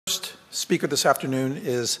speaker this afternoon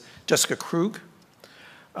is Jessica Krug.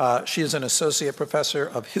 She is an associate professor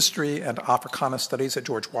of history and Africana studies at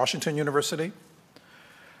George Washington University.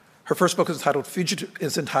 Her first book is entitled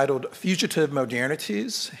Fugitive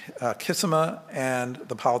Modernities, Kissima and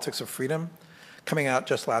the Politics of Freedom, coming out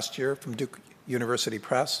just last year from Duke University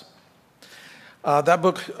Press. That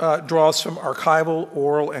book draws from archival,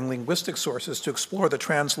 oral, and linguistic sources to explore the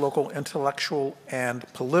translocal intellectual and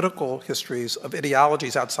political histories of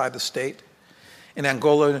ideologies outside the state in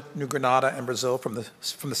Angola, New Granada, and Brazil from the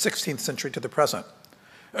 16th century to the present.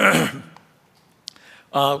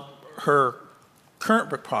 Her current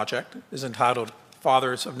book project is entitled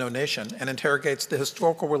Fathers of No Nation and interrogates the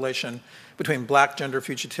historical relation between black gender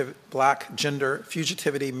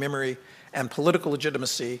fugitivity, memory, and political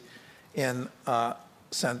legitimacy in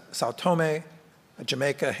Sao Tome,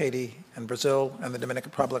 Jamaica, Haiti, and Brazil, and the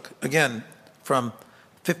Dominican Republic, again, from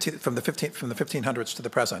the 1500s to the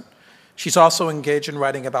present. She's also engaged in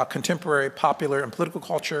writing about contemporary popular and political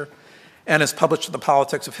culture and has published The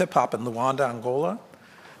Politics of Hip Hop in Luanda, Angola,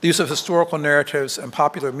 the use of historical narratives and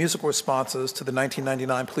popular musical responses to the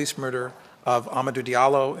 1999 police murder of Amadou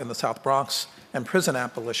Diallo in the South Bronx, and prison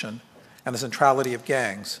abolition, and the centrality of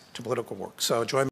gangs to political work. So join me.